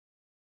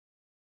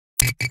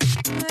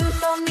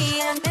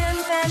me an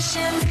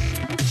impression.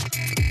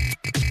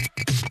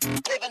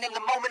 Living in the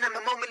moment, and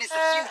the moment is the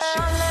future.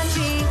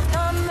 Astrology,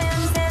 common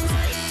sense.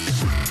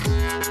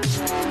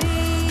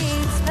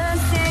 Leads the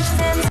sixth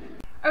sense.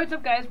 Alright, what's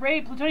up guys?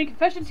 Ray, Plutonian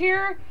Confessions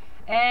here,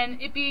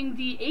 and it being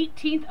the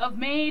 18th of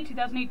May,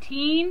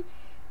 2018,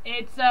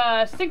 it's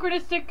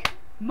synchronistic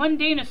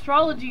mundane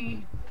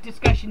astrology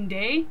discussion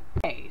day.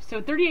 Okay,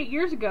 so 38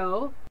 years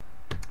ago,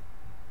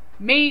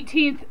 May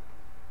 18th,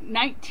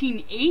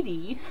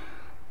 1980,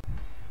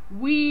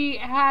 we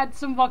had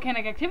some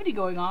volcanic activity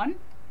going on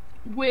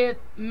with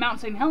Mount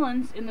St.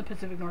 Helens in the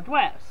Pacific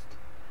Northwest.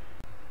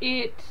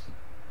 It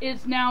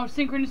is now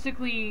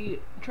synchronistically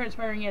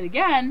transpiring yet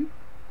again,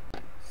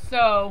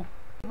 so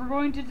we're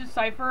going to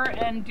decipher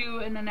and do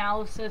an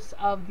analysis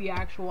of the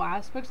actual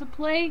aspects of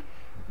play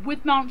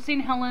with Mount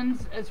St.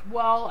 Helens as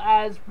well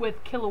as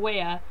with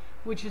Kilauea,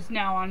 which is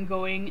now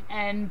ongoing,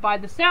 and by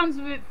the sounds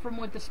of it, from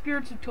what the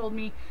spirits have told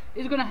me,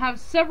 is going to have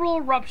several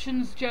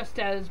eruptions just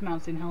as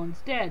Mount St.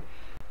 Helens did.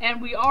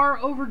 And we are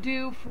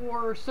overdue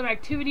for some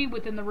activity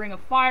within the Ring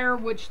of Fire,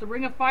 which the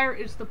Ring of Fire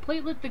is the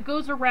platelet that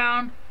goes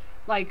around,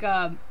 like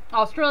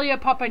Australia,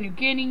 Papua New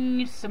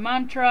Guinea,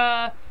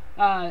 Sumatra,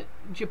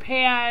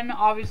 Japan,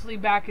 obviously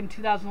back in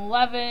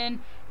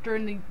 2011,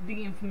 during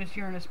the infamous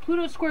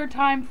Uranus-Pluto square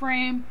time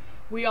frame.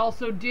 We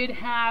also did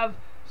have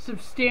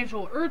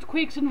substantial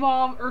earthquakes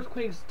involved.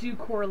 Earthquakes do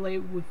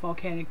correlate with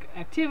volcanic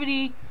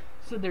activity,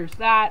 so there's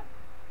that.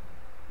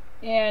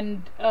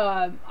 And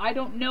I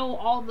don't know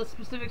all the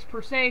specifics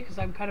per se, because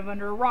I'm kind of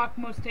under a rock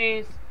most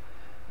days,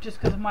 just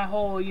because of my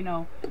whole,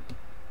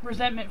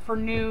 resentment for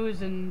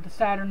news and the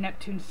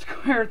Saturn-Neptune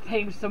square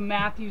thing. So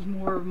Matthew's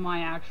more of my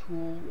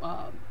actual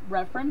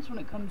reference when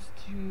it comes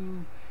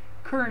to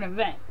current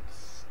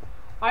events.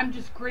 I'm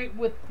just great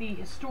with the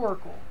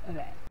historical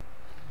event.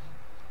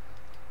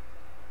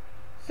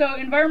 So,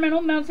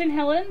 environmental, Mount St.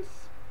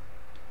 Helens,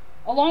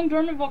 a long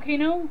dormant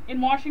volcano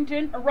in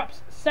Washington, erupts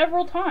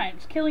several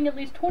times, killing at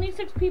least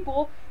 26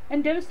 people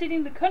and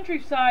devastating the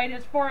countryside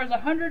as far as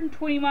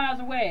 120 miles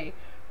away.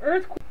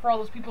 Earthquake, for all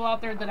those people out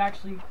there that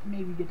actually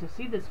maybe get to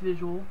see this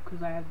visual,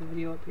 because I have the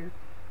video up here,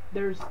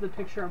 there's the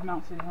picture of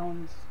Mount St.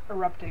 Helens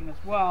erupting as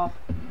well.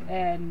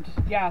 And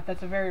yeah,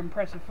 that's a very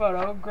impressive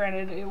photo.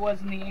 Granted, it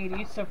was in the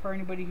 80s, so for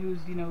anybody who's,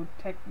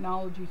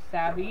 technology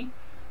savvy,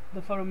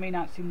 the photo may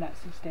not seem that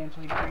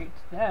substantially great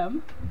to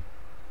them.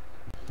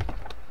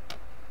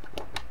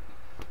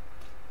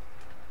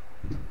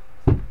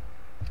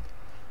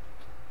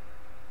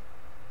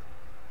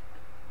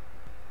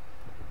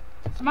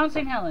 So Mount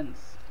St.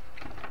 Helens.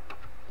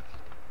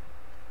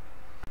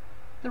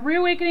 The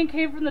reawakening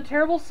came from the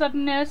terrible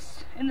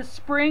suddenness in the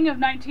spring of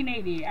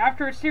 1980.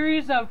 After a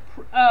series of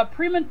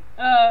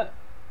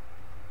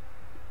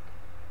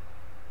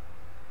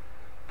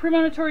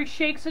premonitory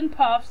shakes and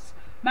puffs,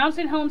 Mount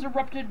St. Helens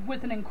erupted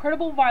with an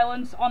incredible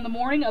violence on the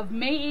morning of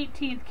May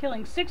 18th,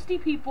 killing 60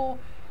 people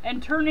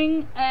and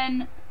turning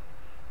an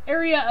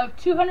area of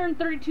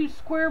 232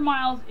 square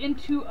miles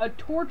into a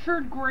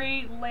tortured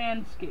gray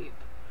landscape.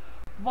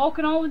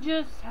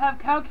 Volcanologists have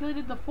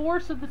calculated the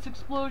force of this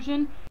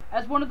explosion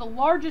as one of the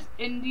largest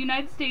in the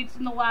United States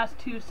in the last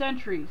 2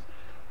 centuries.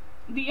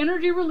 The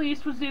energy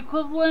released was the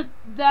equivalent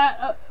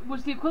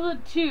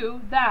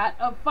to that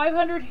of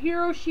 500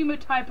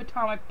 Hiroshima-type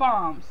atomic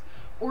bombs,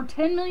 or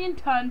 10 million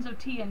tons of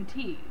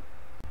TNT.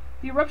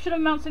 The eruption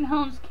of Mount St.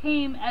 Helens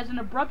came as an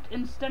abrupt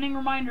and stunning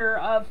reminder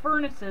of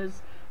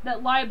furnaces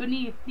that lie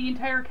beneath the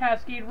entire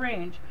Cascade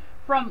Range,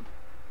 from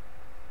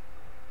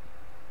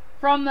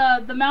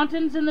the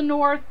mountains in the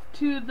north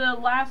to the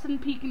Lassen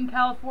Peak in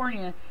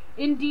California.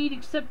 Indeed,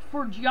 except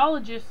for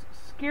geologists,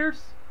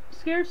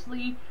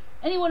 scarcely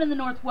anyone in the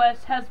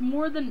Northwest has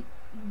more than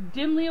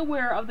dimly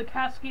aware of the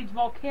Cascades'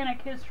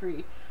 volcanic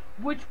history,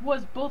 which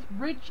was both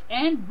rich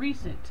and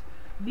recent.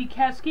 The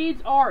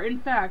Cascades are, in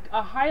fact,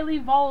 a highly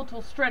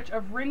volatile stretch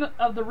of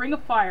the Ring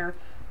of Fire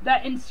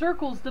that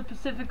encircles the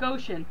Pacific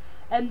Ocean,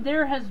 and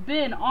there has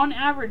been, on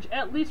average,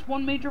 at least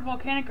one major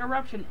volcanic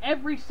eruption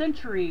every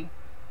century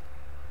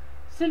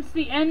since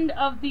the end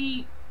of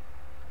the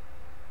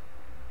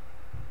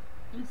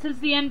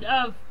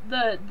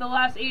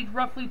last age,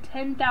 roughly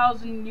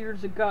 10,000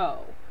 years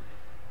ago.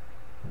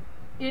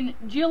 In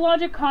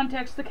geologic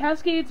context, the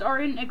Cascades are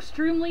an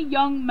extremely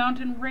young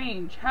mountain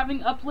range,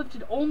 having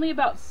uplifted only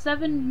about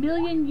 7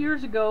 million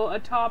years ago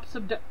atop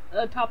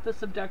the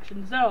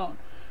subduction zone,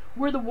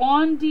 where the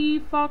Juan de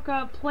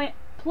Fuca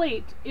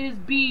plate is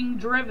being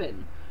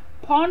driven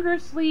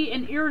ponderously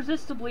and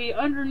irresistibly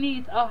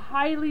underneath a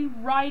highly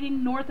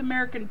riding North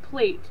American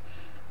plate.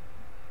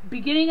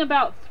 Beginning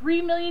about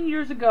 3 million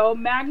years ago,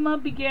 magma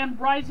began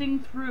rising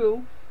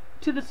through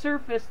to the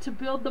surface to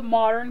build the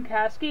modern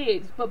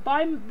Cascades, but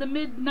by the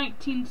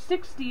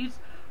mid-1960s,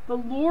 the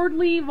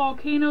lordly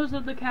volcanoes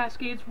of the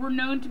Cascades were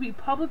known to be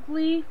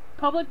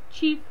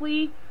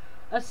chiefly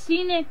a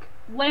scenic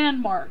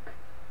landmark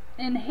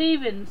and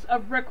havens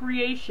of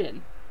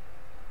recreation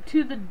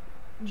to the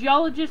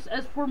geologists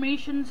as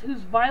formations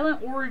whose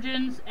violent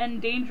origins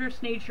and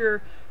dangerous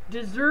nature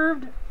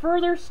deserved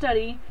further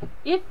study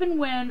if and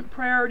when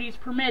priorities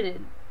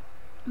permitted.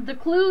 The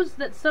clues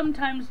that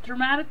sometimes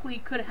dramatically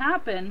could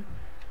happen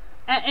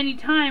at any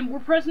time were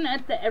present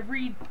at the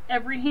every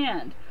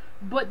hand,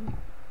 but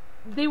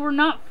they were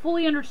not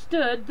fully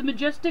understood. The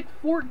majestic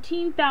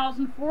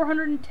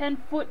 14,410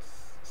 foot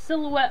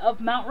silhouette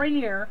of Mount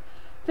Rainier,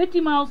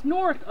 50 miles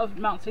north of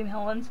Mount St.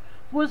 Helens,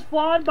 was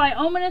flawed by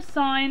ominous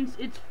signs.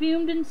 Its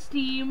fumed in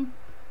steam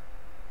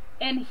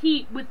and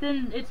heat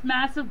within its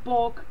massive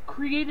bulk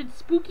created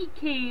spooky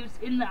caves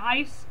in the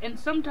ice and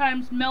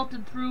sometimes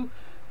melted through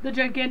the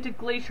gigantic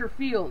glacier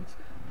fields.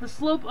 The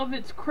slope of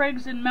its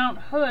crags in Mount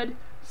Hood,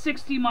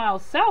 60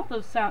 miles south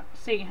of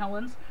St.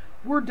 Helens,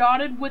 were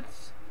dotted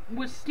with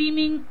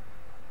steaming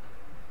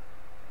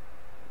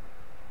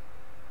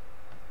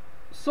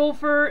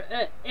sulfur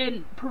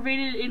and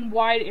pervaded in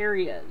wide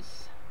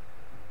areas.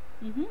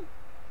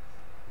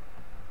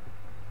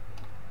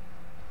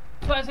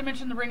 So as I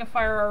mentioned, the Ring of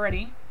Fire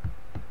already,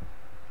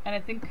 and I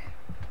think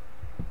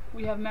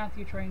we have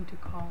Matthew trying to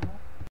call.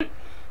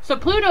 So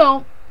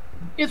Pluto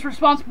is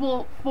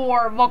responsible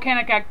for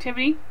volcanic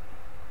activity.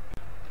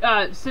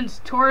 Since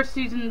Taurus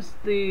season's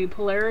the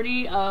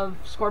polarity of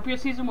Scorpio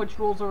season, which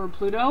rules over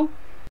Pluto,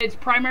 it's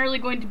primarily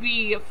going to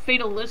be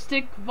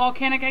fatalistic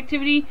volcanic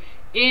activity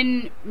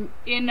in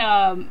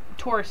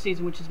Taurus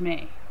season, which is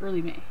May,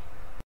 early May.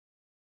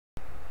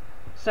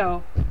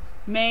 So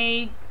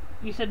May,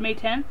 you said May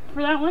 10th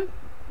for that one,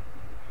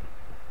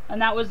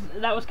 and that was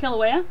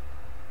Kilauea.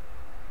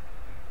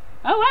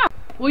 Oh wow.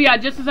 Well, yeah.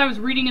 Just as I was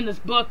reading in this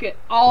book,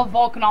 all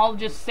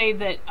volcanologists say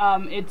that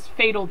it's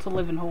fatal to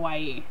live in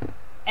Hawaii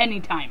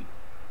anytime.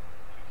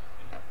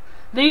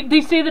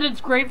 They say that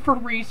it's great for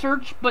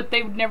research, but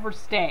they would never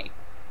stay.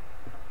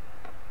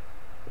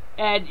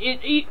 And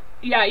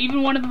yeah,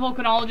 even one of the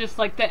volcanologists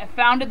that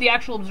founded the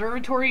actual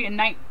observatory in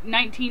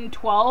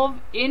 1912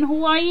 in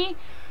Hawaii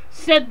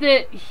said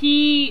that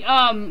he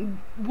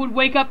would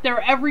wake up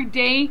there every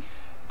day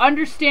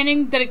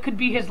understanding that it could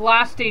be his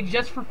last day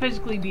just for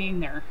physically being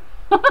there.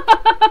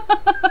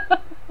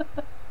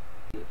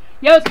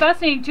 Yeah, it was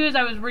fascinating too as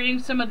I was reading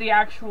some of the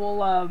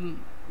actual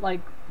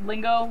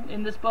lingo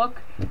in this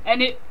book,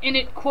 and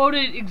it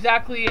quoted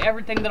exactly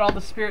everything that all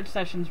the spirit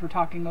sessions were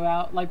talking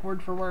about,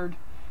 word for word.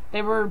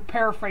 They were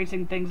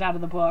paraphrasing things out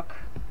of the book.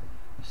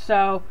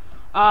 So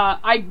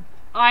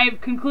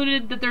I've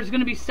concluded that there's going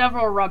to be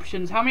several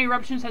eruptions. How many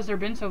eruptions has there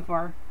been so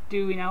far?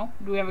 Do we know?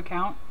 Do we have a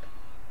count?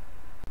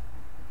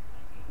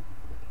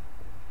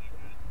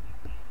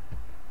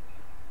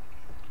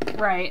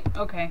 Right,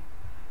 okay.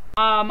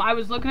 I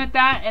was looking at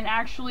that, and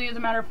actually, as a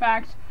matter of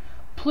fact,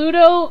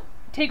 Pluto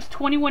takes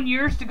 21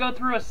 years to go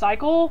through a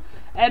cycle,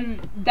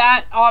 and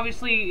that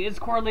obviously is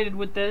correlated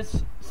with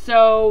this.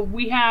 So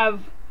we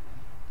have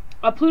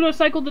a Pluto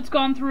cycle that's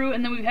gone through,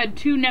 and then we've had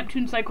 2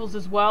 Neptune cycles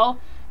as well,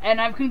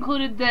 and I've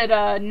concluded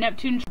that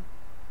Neptune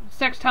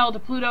sextile to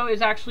Pluto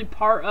is actually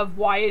part of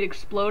why it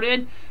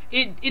exploded.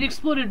 It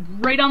exploded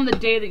right on the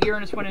day that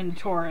Uranus went into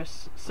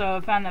Taurus, so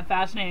I found that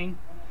fascinating.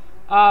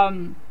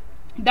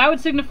 That would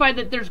signify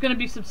that there's going to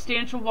be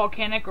substantial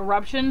volcanic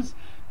eruptions,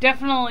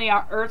 definitely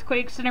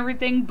earthquakes and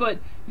everything, but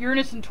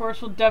Uranus and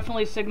Taurus will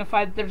definitely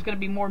signify that there's going to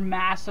be more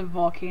massive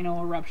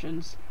volcano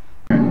eruptions.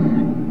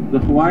 The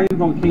Hawaii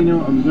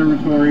Volcano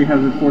Observatory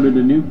has reported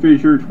a new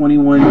fissure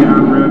 21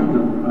 downrift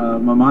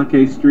of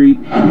Mamake Street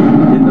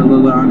in the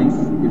Lilani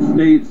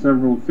Estate.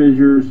 Several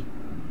fissures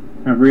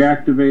have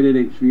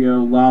reactivated.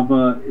 HVO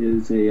lava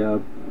is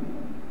a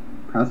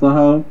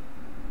Paslaho,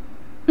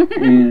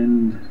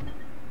 and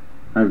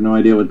I have no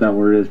idea what that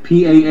word is.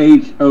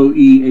 Pahoehoe.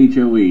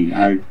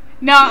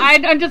 No,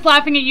 I'm just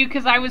laughing at you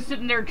because I was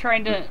sitting there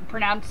trying to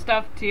pronounce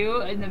stuff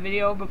too in the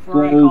video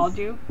before I called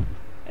you,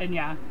 and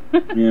yeah.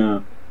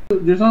 Yeah.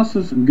 There's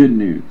also some good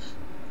news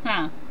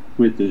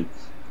with this,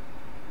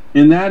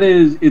 and that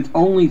is it's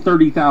only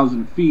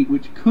 30,000 feet,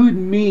 which could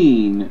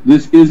mean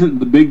this isn't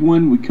the big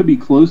one. We could be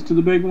close to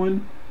the big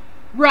one,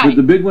 right? But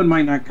the big one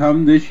might not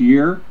come this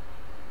year.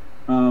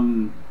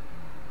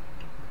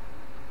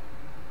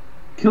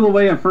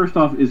 Kilauea, first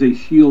off, is a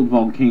shield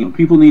volcano.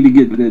 People need to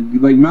get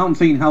Mount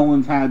St.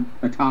 Helens had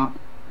a top.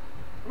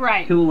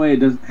 Right. Kilauea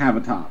doesn't have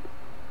a top.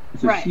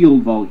 It's a right.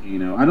 shield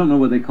volcano. I don't know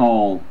what they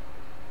call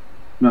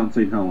Mount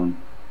St. Helen.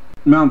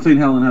 Mount St.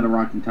 Helen had a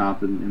rocky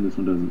top, and this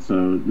one doesn't.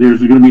 So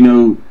there's going to be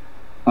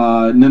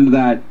none of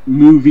that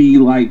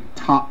movie-like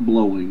top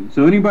blowing.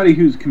 So anybody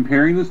who's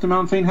comparing this to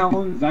Mount St.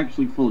 Helen is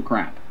actually full of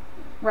crap.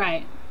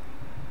 Right.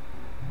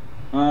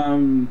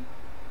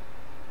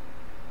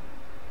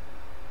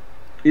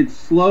 It's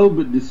slow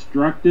but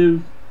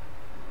destructive.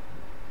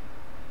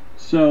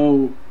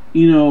 So,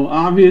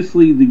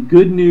 obviously the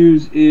good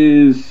news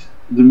is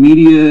the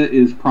media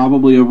is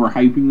probably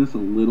overhyping this a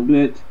little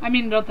bit. I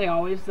mean, don't they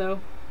always, though?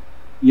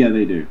 Yeah,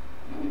 they do.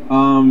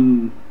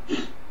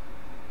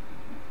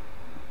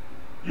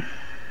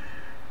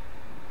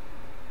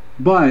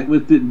 But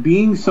with it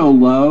being so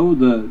low,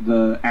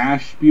 the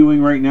ash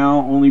spewing right now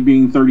only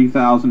being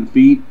 30,000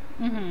 feet,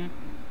 mm-hmm.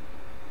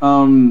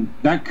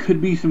 That could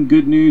be some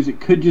good news.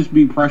 It could just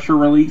be pressure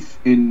release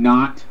and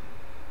not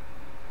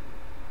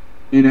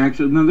And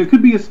actually, now there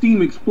could be a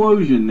steam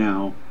explosion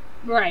now,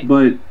 Right.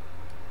 but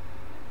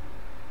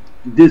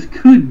this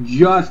could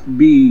just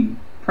be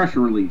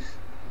pressure release.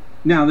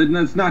 Now,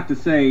 that's not to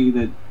say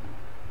that,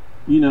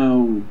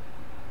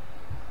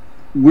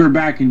 we're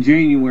back in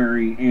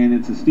January and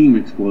it's a steam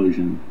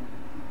explosion.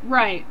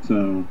 Right.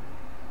 So.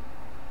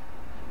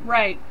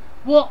 Right.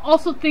 Well,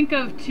 also think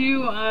of,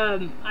 too,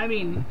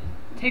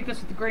 take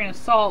this with a grain of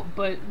salt,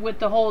 but with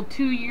the whole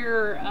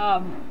 2-year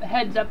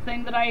heads up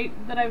thing that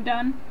I've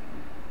done,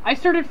 I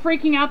started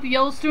freaking out the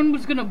Yellowstone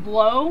was going to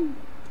blow.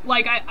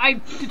 Like,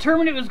 I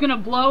determined it was going to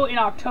blow in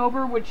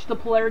October, which the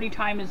polarity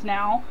time is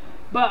now,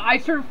 but I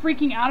started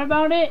freaking out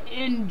about it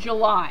in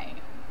July.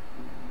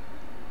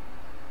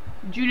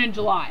 June and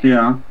July.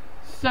 Yeah.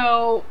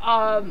 So,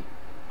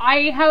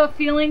 I have a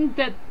feeling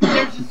that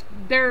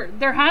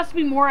there has to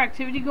be more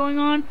activity going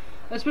on,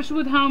 especially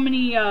with how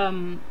many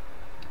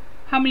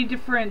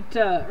different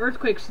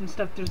earthquakes and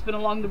stuff there's been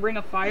along the Ring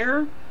of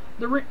Fire.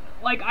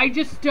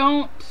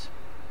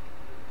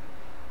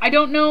 I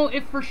don't know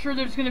if for sure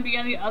there's going to be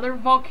any other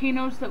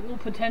volcanoes that will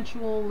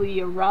potentially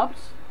erupt.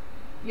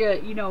 Yeah,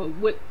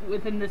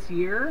 within this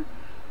year,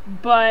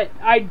 but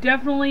I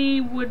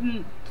definitely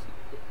wouldn't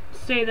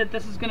say that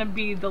this is going to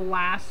be the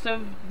last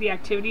of the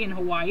activity in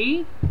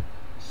Hawaii.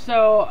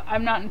 So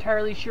I'm not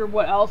entirely sure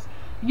what else.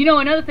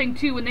 Another thing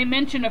too, when they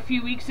mentioned a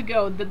few weeks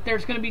ago that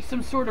there's going to be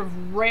some sort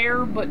of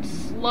rare but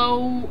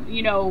slow,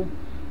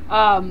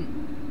 I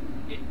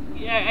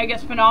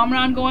guess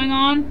phenomenon going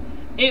on,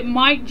 it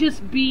might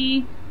just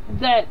be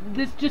that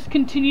this just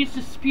continues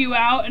to spew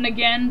out, and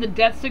again, the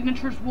death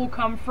signatures will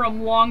come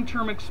from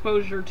long-term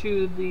exposure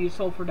to the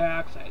sulfur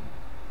dioxide.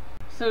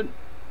 So,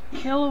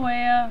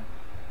 Kilauea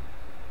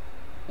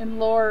in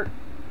Lower...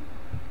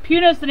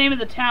 Puna is the name of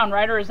the town,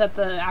 right? Or is that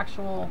the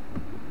actual,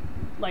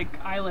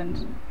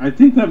 island? I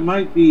think that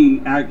might be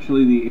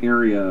actually the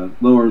area,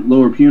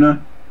 Lower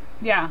Puna.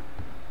 Yeah.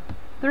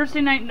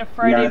 Thursday night into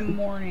Friday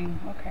morning.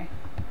 Okay.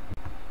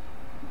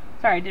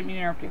 Sorry, I didn't mean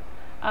to interrupt you.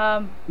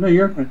 No,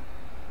 you're fine.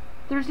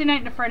 Thursday night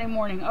into Friday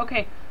morning.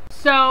 Okay.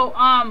 So,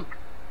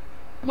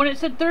 when it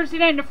said Thursday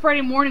night into Friday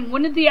morning,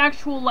 when did the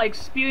actual,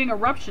 spewing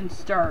eruption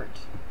start?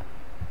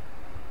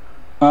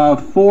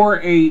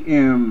 4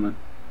 a.m.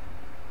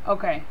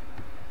 Okay.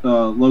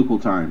 Local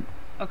time.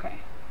 Okay.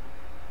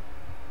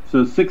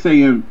 So 6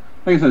 a.m.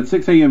 Like I said,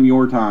 6 a.m.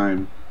 your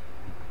time.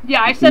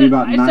 Yeah, I said it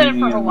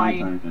for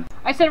Hawaii.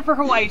 I said it for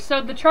Hawaii.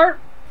 So the chart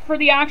for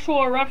the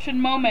actual eruption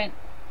moment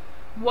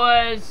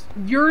was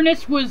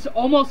Uranus was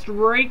almost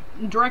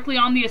directly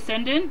on the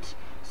ascendant.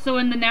 So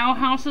in the now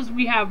houses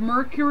we have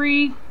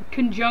Mercury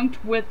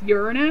conjunct with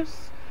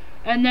Uranus,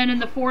 and then in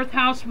the 4th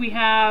house we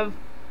have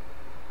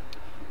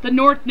the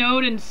North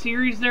Node and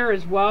Ceres there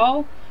as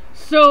well.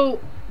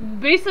 So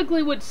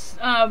basically what's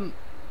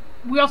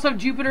we also have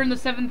Jupiter in the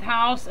 7th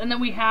house, and then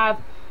we have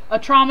a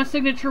trauma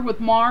signature with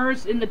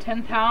Mars in the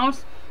 10th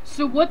house.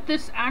 So what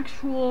this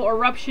actual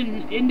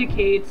eruption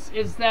indicates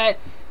is that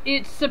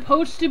it's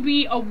supposed to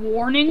be a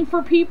warning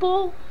for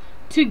people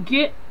to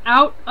get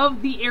out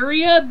of the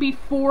area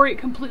before it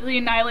completely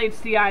annihilates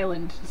the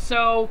island.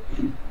 So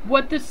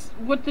what this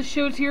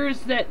shows here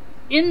is that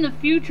in the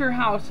future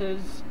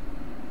houses,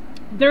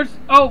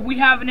 we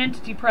have an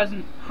entity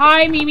present.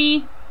 Hi,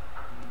 Mimi.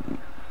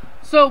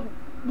 So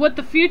what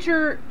the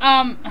future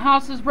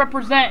houses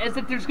represent is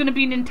that there's going to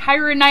be an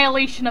entire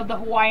annihilation of the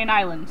Hawaiian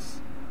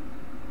Islands.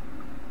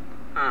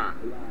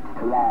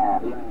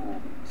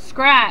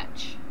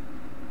 Scratch.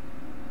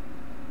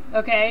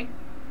 Okay.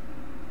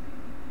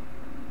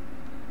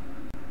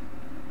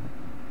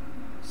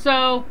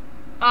 So,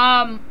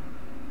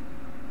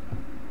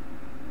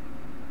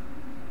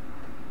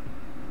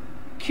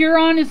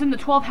 Chiron is in the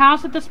 12th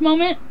house at this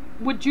moment,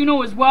 with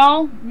Juno as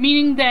well,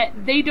 meaning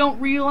that they don't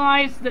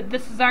realize that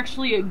this is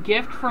actually a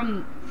gift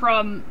from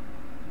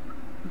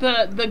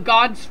the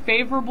gods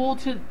favorable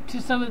to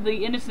some of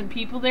the innocent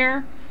people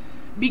there,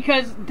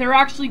 because they're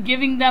actually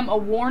giving them a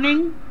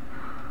warning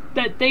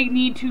that they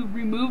need to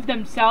remove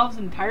themselves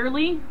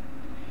entirely.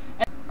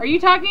 Are you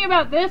talking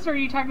about this, or are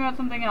you talking about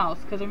something else?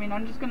 Because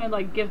I'm just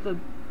gonna give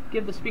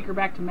the speaker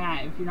back to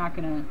Matt if you're not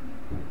gonna.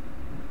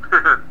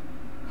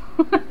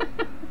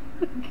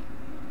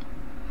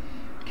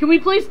 Can we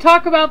please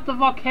talk about the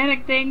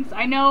volcanic things?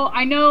 I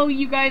know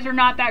you guys are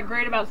not that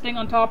great about staying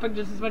on topic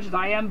just as much as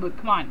I am, but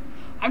come on.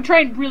 I'm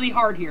trying really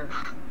hard here.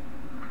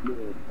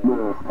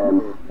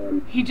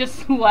 He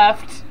just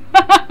left.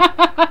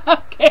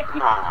 Okay.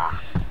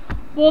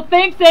 Well,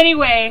 thanks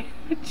anyway.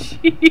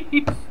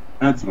 Jeez.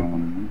 That's all.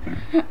 Okay.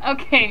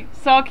 Okay,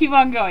 so I'll keep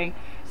on going.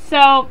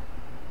 So,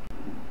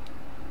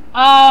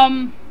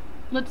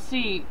 let's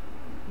see.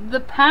 The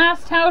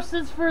past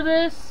houses for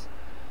this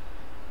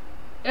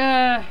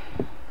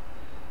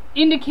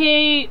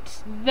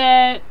indicate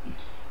that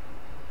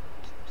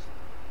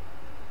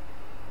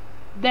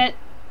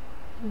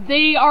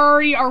they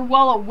already are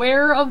well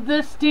aware of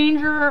this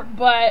danger,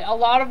 but a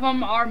lot of them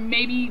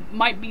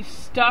might be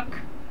stuck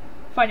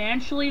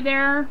financially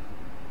there,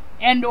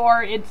 and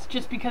or it's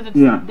just because it's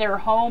their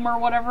home or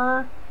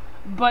whatever.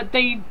 But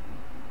they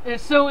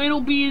So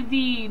it'll be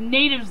the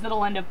natives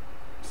that'll end up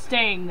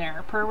staying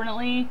there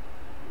permanently.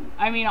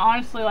 I mean,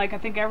 honestly, like, I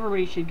think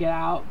everybody should get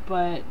out,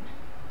 but...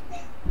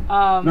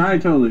 no, I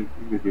totally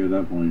agree with you at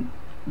that point.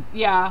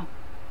 Yeah.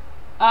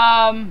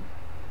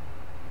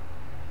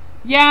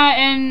 Yeah,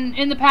 and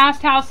in the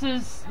past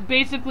houses,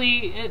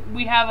 basically,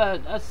 we have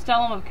a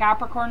stellium of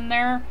Capricorn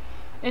there,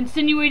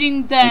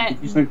 insinuating that...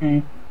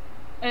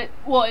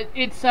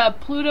 It's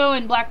Pluto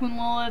and Black Moon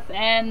Lilith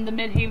and the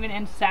Midhaven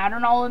and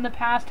Saturn all in the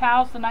past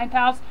house, the 9th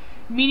house,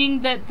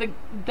 meaning that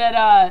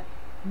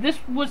this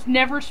was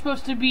never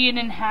supposed to be an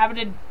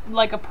inhabited,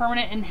 like a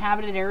permanent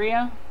inhabited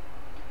area,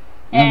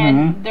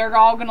 and they're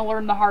all going to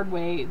learn the hard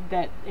way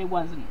that it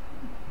wasn't.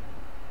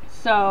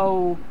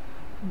 So,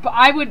 but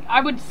I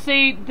would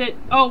say that,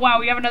 oh wow,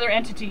 we have another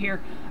entity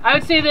here. I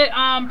would say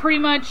that pretty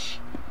much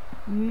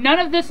none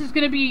of this is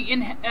going to be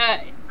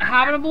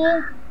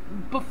habitable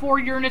before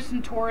Uranus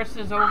and Taurus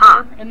is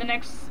over in the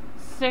next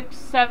 6,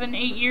 7,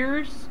 8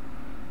 years.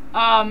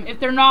 If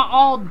they're not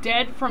all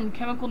dead from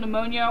chemical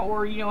pneumonia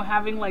or, you know,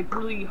 having like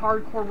really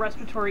hardcore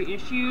respiratory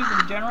issues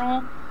in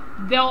general,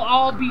 they'll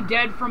all be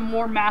dead from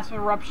more massive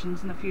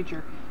eruptions in the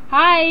future.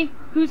 Hi,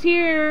 who's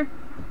here? Do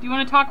you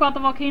want to talk about the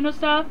volcano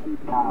stuff?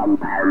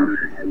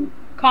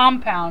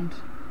 Compound.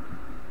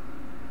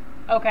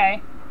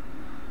 Okay.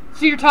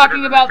 So you're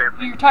talking about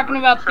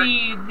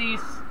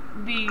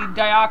the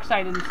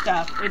dioxide and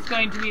stuff. It's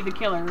going to be the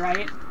killer,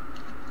 right?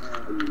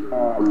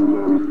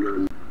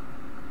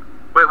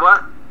 Wait,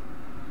 what?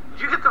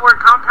 Did you get the word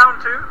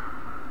compound too?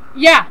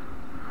 Yeah.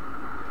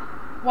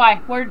 Why?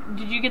 Where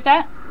did you get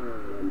that?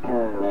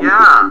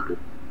 Yeah.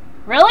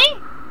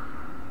 Really?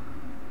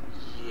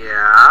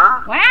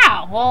 Yeah.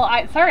 Wow. Well,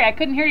 sorry, I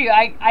couldn't hear you.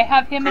 I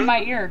have him in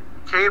my ear.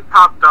 Cave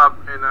popped up,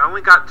 and I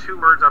only got 2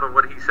 words out of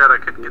what he said. I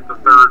couldn't get the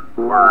 3rd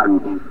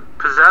word.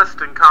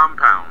 Possessed and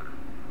compound.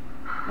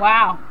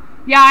 Wow.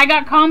 Yeah, I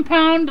got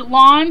compound,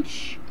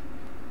 launch.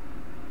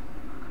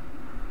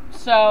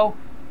 So,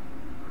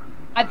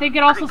 I think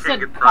it also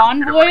said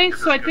convoy.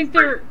 So I think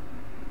they're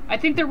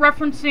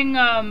referencing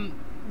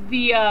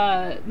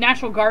the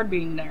National Guard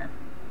being there.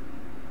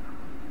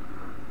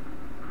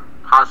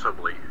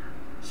 Possibly.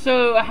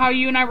 So how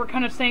you and I were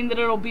kind of saying that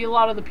it'll be a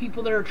lot of the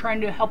people that are trying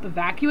to help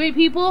evacuate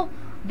people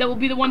that will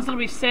be the ones that'll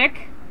be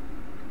sick.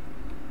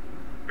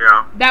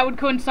 Yeah. That would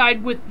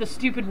coincide with the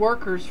stupid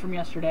workers from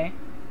yesterday.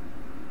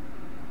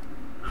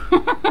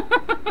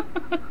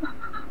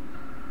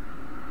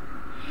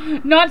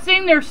 Not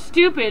saying they're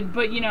stupid,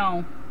 but you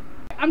know,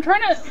 I'm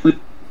trying to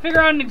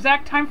figure out an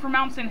exact time for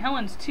Mount St.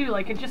 Helens too.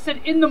 Like it just said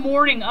in the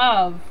morning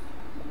of.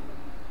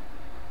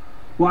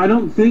 Well, I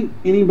don't think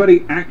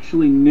anybody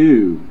actually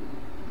knew.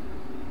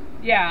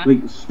 Yeah.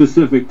 Like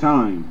specific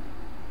time.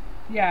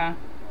 Yeah.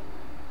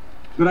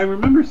 But I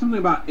remember something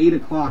about 8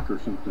 o'clock or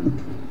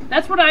something.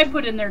 That's what I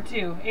put in there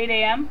too. 8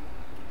 a.m.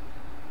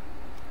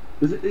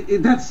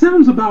 That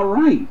sounds about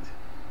right.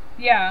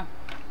 Yeah.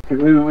 Okay,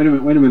 wait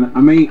a minute.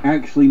 I may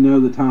actually know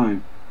the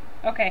time.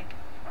 Okay.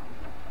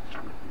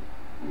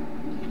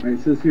 Right,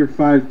 it says here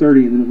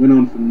 5:30, and then it went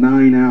on for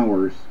 9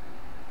 hours.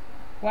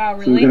 Wow,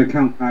 really? So we got to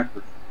count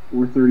backwards.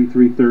 4:30,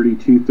 3:30,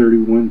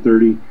 2:30,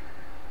 1:30,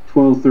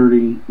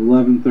 12:30,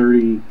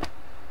 11:30,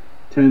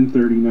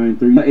 10:30,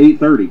 9:30,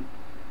 8:30.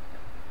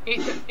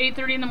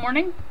 8:30 in the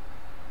morning?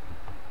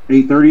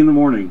 8:30 in the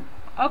morning.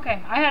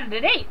 Okay, I had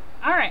it at 8.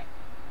 All right.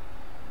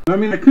 I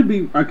mean, I could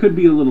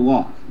be a little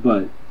off,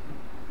 but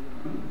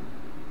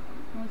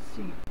Let's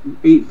see.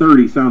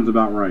 8:30 sounds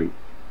about right.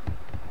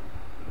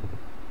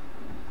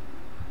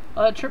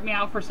 Well, it tripped me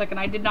out for a second.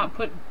 I did not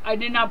put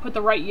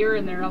the right year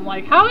in there. I'm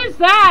like, how is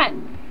that?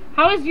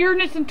 How is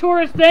Uranus and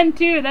Taurus then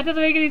too? That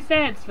doesn't make any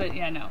sense. But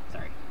yeah, no,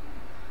 sorry.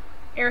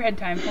 Airhead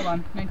time. Hold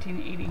on,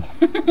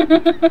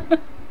 1980.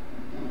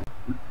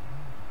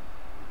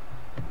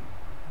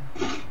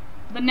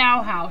 The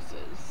now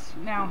houses.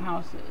 Now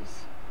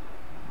houses.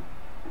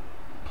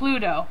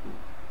 Pluto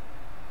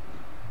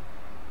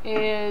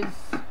is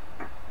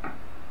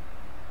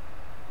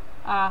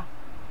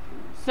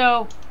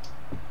so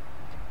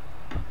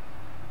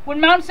when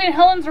Mount St.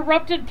 Helens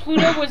erupted,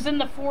 Pluto was in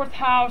the 4th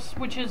house,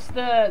 which is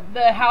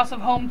the house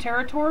of home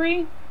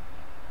territory,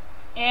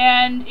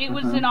 and it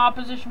was in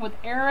opposition with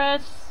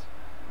Aries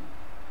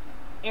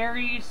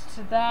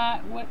to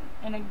that,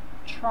 and a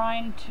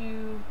trine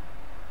to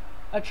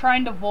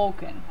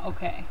Vulcan.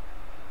 Okay.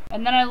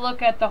 And then I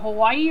look at the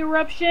Hawaii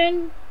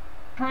eruption,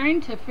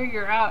 trying to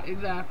figure out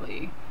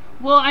exactly.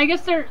 Well, I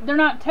guess they're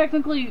not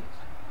technically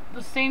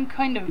the same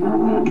kind of.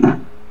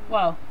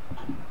 Whoa,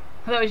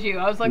 that was you.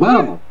 I was like,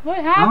 what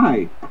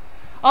happened? Hi.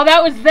 Oh,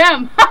 that was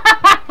them.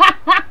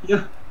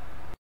 Yeah.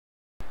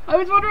 I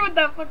was wondering what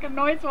that fucking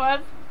noise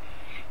was.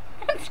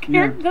 That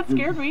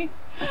scared me.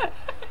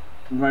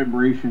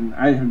 Vibration.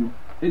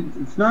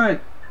 It's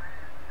not.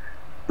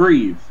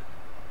 Breathe.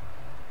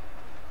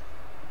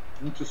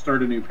 Let's just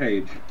start a new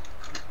page.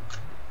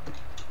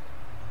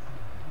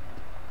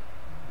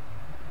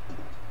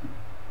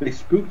 They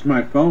spooked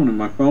my phone and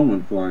my phone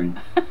went flying.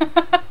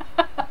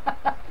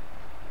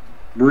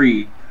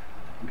 Breathe.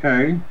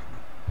 Okay.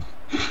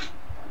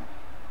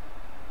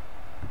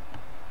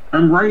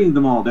 I'm writing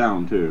them all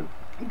down too.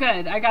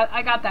 Good. I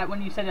got that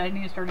when you said I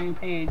need to start a new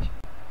page.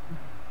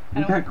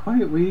 I got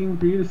quiet waiting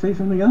for you to say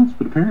something else,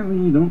 but apparently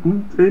you don't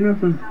want to say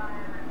nothing.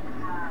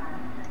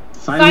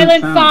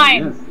 Silent sound,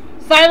 sign.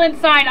 yes.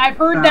 Silent sign. I've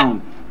heard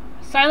Sound.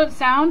 that. Silent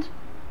sound?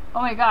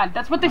 Oh my god,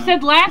 that's what they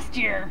said last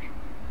year.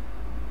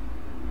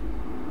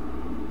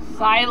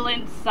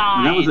 Silent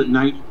sign. And that was at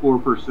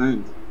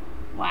 94%.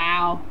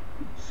 Wow.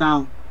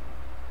 Sound.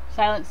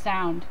 Silent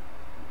sound.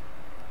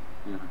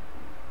 Yeah.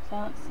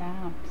 Silent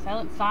sound.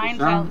 Silent sign,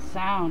 sound. silent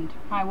sound.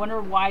 I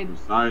wonder why.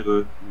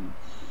 Silent.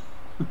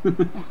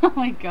 Oh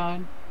my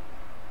god.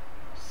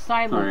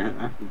 Silent.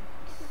 Sorry.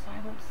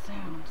 Silent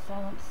sound.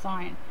 Silent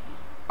sign.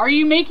 Are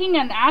you making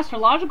an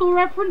astrological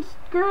reference,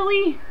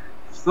 girly?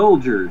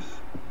 Soldiers.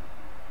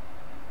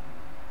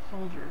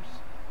 Soldiers.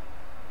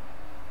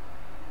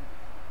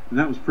 And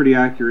that was pretty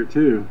accurate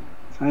too.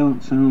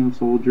 Silent sound,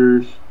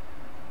 soldiers.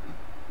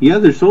 Yeah,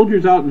 there's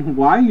soldiers out in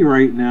Hawaii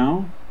right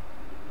now.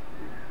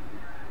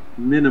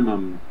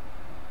 Minimum.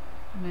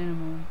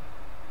 Minimum.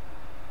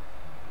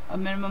 A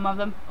minimum of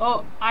them.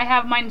 Oh, I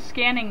have mine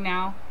scanning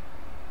now.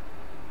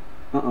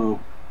 Uh-oh.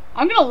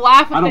 I'm gonna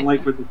laugh at I don't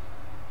like where this,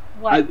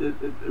 what?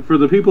 for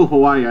the people of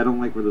Hawaii, I don't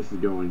like where this is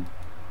going.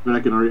 But I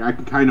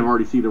can kind of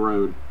already see the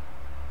road.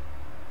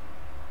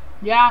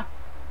 Yeah.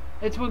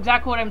 It's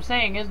exactly what I'm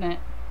saying, isn't it?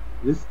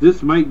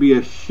 This might be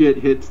a shit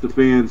hits the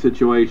fan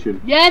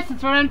situation. Yes,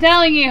 that's what I'm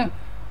telling you.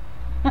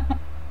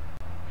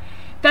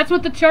 That's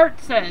what the chart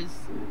says.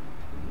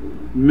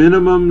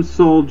 Minimum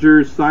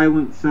soldier,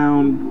 silent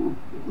sound.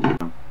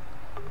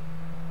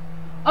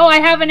 Oh, I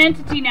have an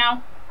entity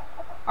now.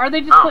 Are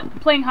they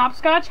just playing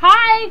hopscotch?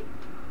 Hi!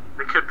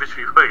 They could just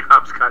be playing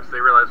hopscotch. They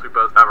realize we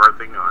both have our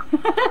thing on.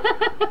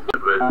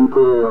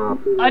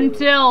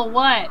 Until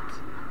what?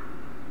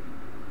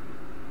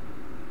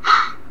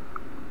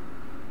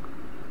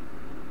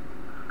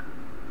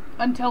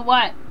 Until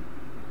what?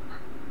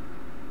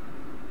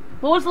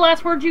 What was the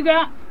last word you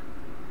got?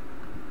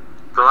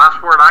 The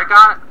last word I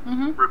got?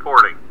 Mm-hmm.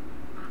 Reporting.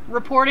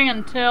 Reporting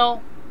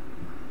until...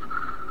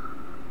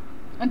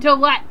 Until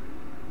what?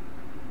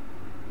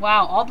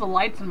 Wow, all the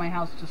lights in my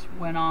house just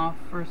went off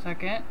for a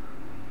second.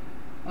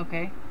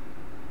 Okay.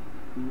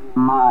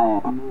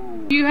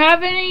 Do you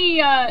have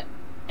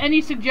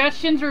any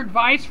suggestions or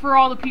advice for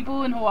all the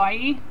people in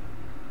Hawaii?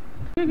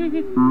 But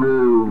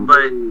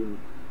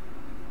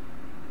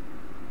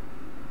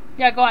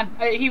Yeah, go on.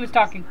 He was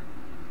talking.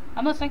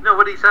 I'm listening. no,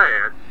 what did he say,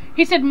 Ed?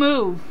 He said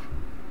move.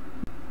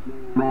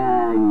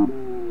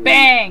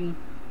 Bang.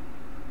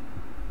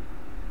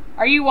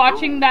 Are you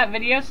watching that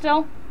video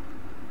still?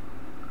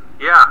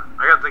 Yeah,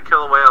 I got the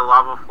Kilauea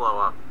lava flow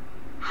up.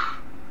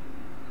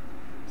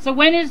 So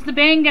when is the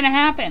bang gonna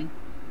happen?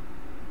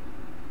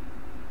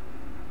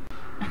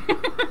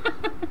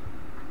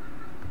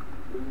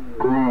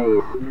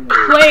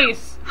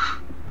 Place.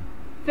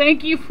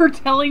 Thank you for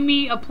telling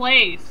me a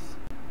place.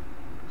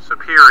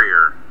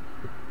 Superior.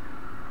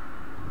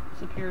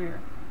 Superior.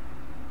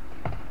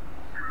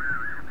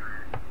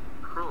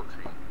 Cruelty.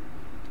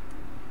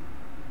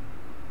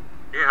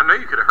 Yeah, I know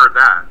you could have heard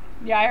that.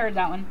 Yeah, I heard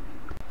that one.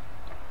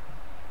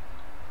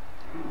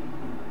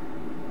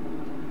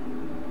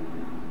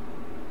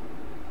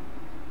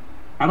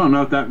 I don't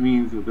know if that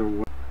means that they're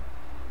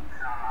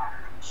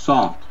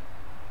soft.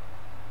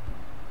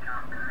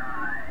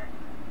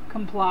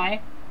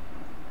 Comply.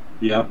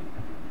 Yep.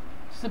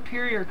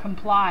 Superior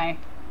comply.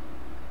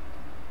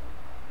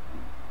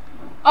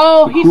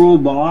 Oh, A cruel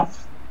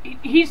boss.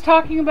 he's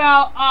talking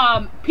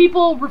about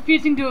people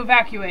refusing to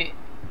evacuate.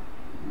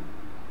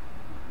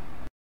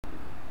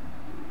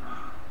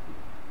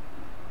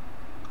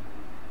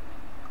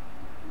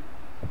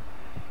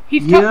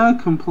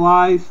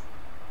 Complies.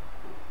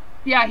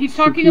 Yeah, he's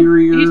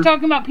Superior. he's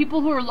talking about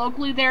people who are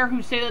locally there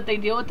who say that they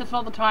deal with this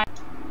all the time.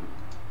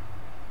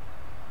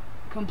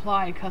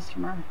 Comply,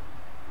 customer.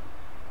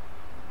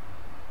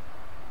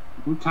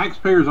 Well,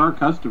 taxpayers are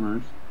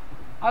customers.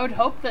 I would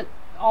hope that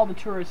all the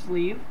tourists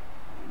leave.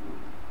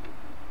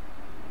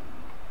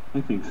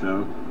 I think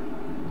so.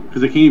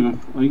 Because they can't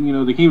even,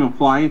 they can't even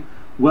fly.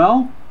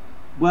 Well,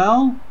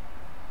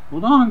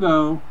 hold on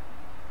though.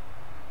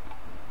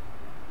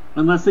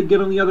 Unless they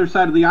get on the other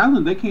side of the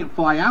island, they can't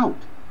fly out.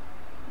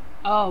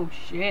 Oh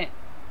shit.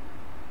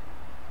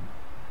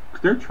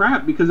 They're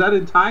trapped because the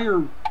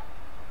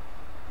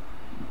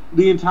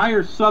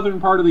entire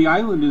southern part of the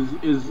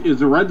island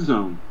is a red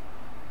zone.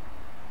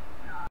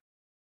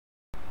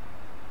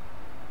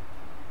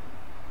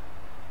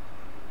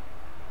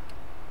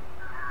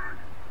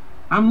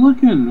 I'm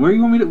looking. Where do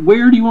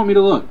you want me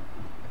to look?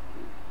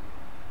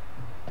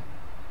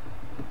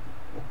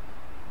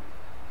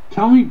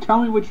 Tell me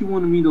what you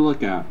wanted me to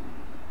look at.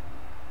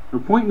 Or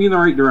point me in the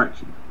right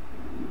direction.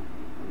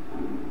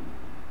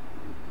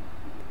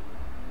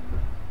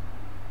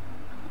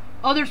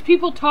 Oh, there's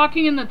people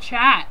talking in the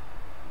chat.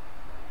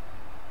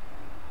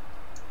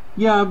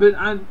 Yeah, but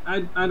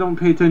I don't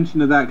pay attention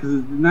to that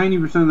because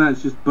 90% of that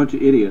is just a bunch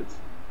of idiots.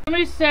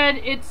 Somebody said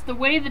it's the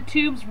way the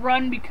tubes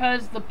run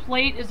because the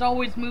plate is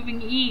always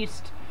moving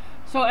east,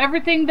 So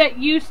everything that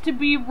used to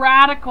be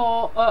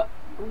radial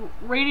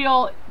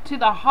to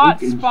the hot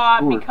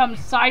spot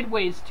becomes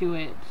sideways to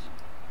it.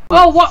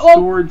 Oh, what?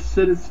 Storage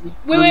citizen.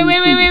 Wait,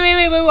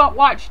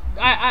 watch.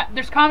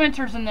 There's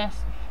commenters in this.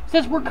 It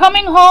says, we're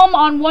coming home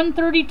on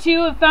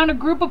 132 and found a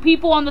group of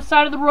people on the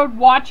side of the road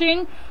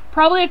watching.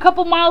 Probably a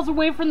couple miles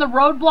away from the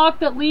roadblock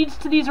that leads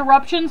to these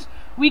eruptions,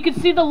 we could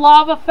see the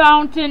lava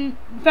fountain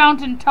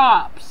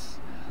tops.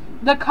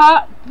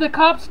 The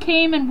cops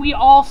came and we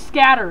all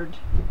scattered.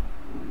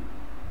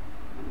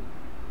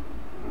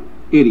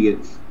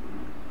 Idiots.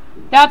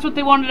 That's what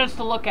they wanted us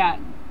to look at.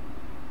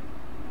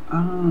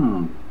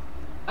 Oh.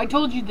 I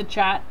told you the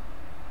chat.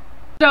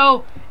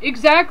 So,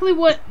 exactly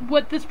what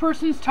this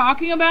person's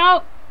talking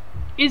about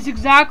is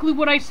exactly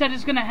what I said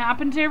is going to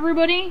happen to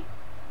everybody.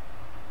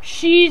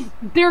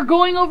 They're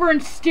going over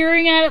and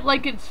staring at it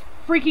like it's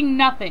freaking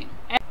nothing.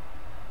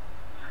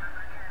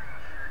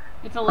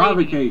 It's a lady.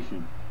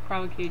 Provocation.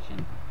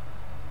 Provocation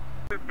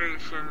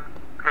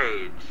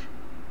page.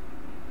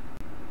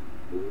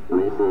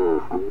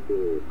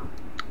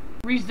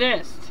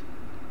 Resist.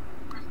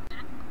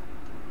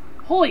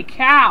 Holy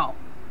cow.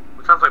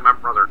 It sounds like my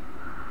brother.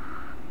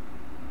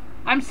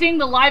 I'm seeing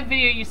the live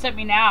video you sent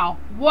me now.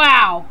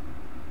 Wow.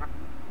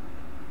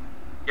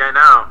 Yeah, I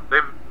know.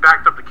 They've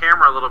backed up the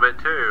camera a little bit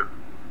too.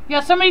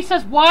 Yeah, somebody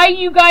says, why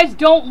you guys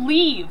don't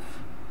leave?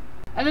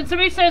 And then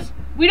somebody says,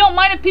 we don't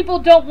mind if people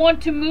don't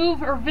want to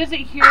move or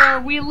visit here.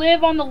 We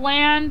live on the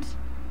land.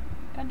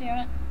 God damn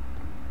it.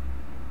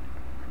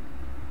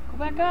 Go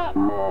back up.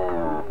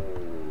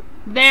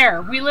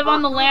 There. We live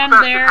on the land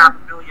there.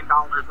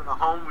 $500,000 in a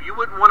home. You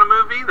wouldn't want to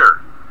move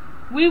either.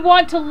 We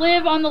want to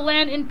live on the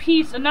land in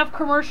peace. Enough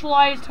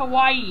commercialized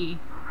Hawaii.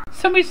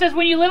 Somebody says,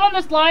 when you live on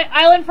this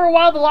island for a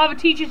while, the lava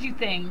teaches you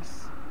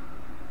things.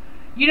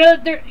 You know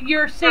that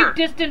you're a safe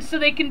distance so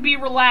they can be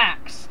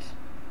relaxed.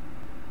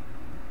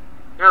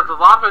 Yeah, the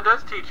lava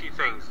does teach you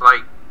things,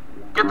 like,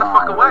 get the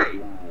fuck away.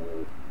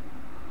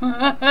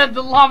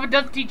 The lava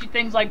does teach you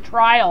things like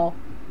trial.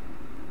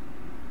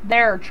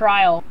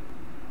 Trial.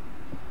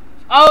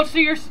 Oh, so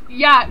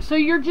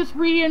you're just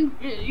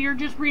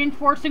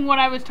reinforcing what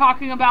I was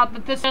talking about,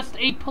 that this is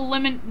just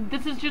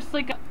this is just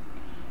like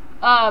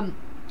a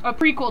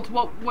prequel to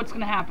what's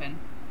going to happen.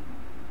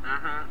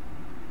 Mm-hmm.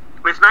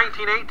 It's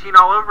 1918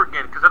 all over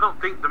again, because I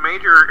don't think the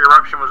major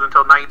eruption was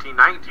until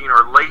 1919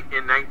 or late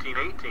in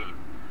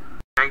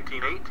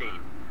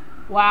 1918.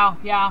 Wow,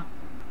 yeah.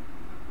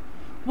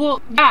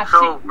 Well, yeah.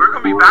 So we're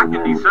going to be back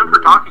in December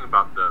talking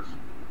about this.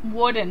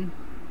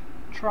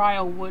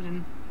 Trial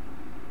wooden.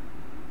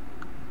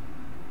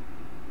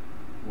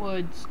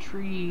 Woods,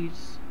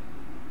 trees.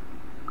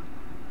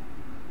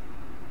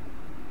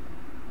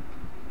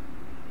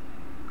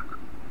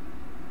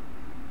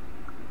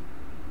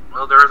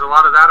 Well, there's a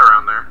lot of that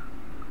around there.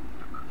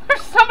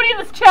 There's somebody in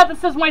this chat that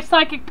says my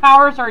psychic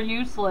powers are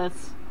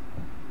useless.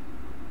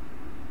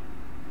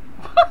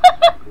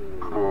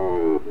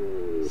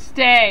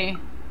 Stay.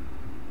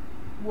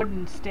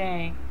 Wouldn't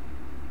stay.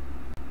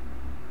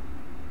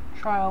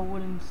 Trial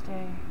wouldn't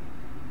stay.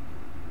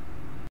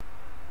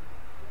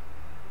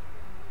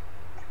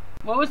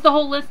 What was the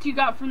whole list you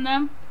got from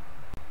them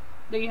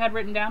that you had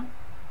written down?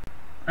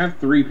 I have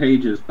 3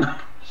 pages.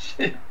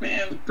 Shit,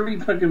 man. 3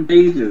 fucking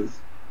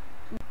pages.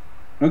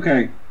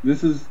 Okay,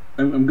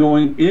 I'm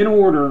going in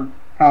order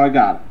how I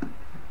got it.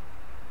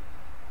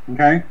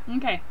 Okay?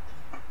 Okay.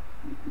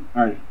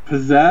 Alright.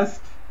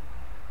 Possessed.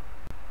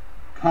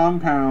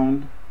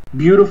 Compound.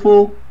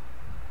 Beautiful.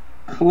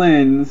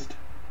 Cleansed.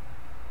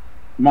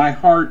 My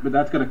heart, but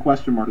that's got a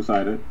question mark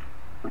beside it.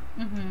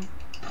 Mm-hmm.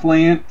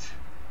 Plant.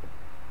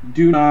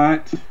 Do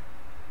not.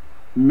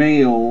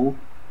 Male.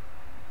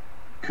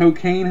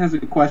 Cocaine has a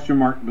question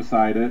mark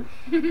beside it.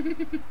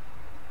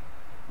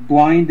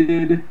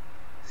 Blinded.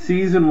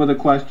 Season with a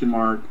question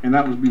mark, and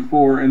that was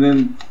before, and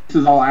then this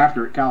is all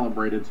after it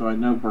calibrated, so I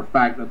know for a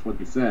fact that's what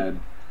he said.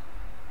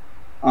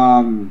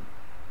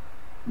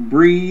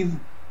 Breathe.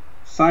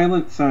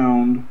 Silent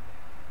sound.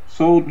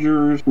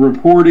 Soldiers.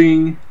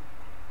 Reporting.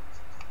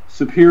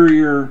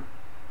 Superior.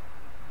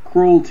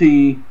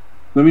 Cruelty.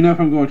 Let me know if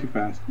I'm going too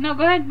fast. No,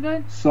 go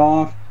ahead.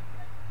 Soft.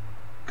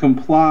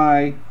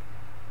 Comply.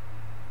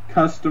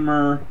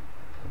 Customer.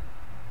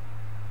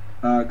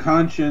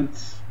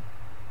 Conscience.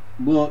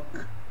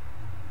 Look.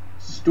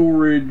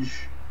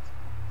 Storage.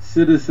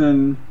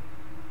 Citizen.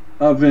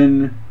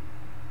 Oven.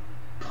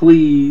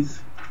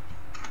 Please.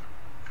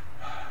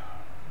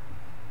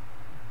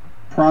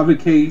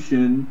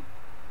 Provocation.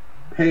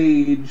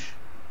 Page.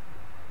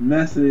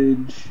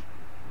 Message.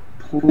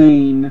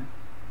 Plane.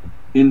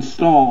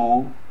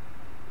 Install.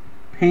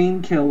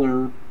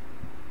 Painkiller.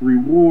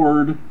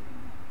 Reward.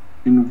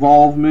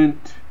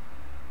 Involvement.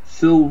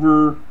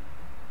 Silver.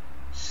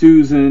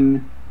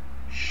 Susan.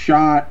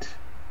 Shot.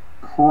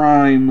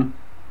 Crime.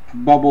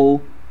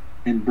 Bubble.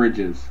 And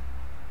bridges.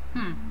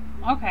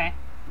 Okay.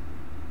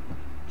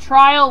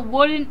 Trial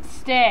wouldn't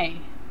stay.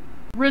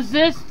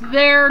 Resist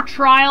their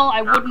trial,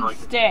 I wouldn't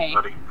stay.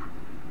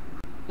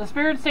 The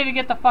spirits say to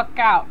get the fuck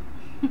out.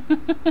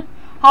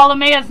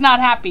 Holomea's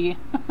not happy.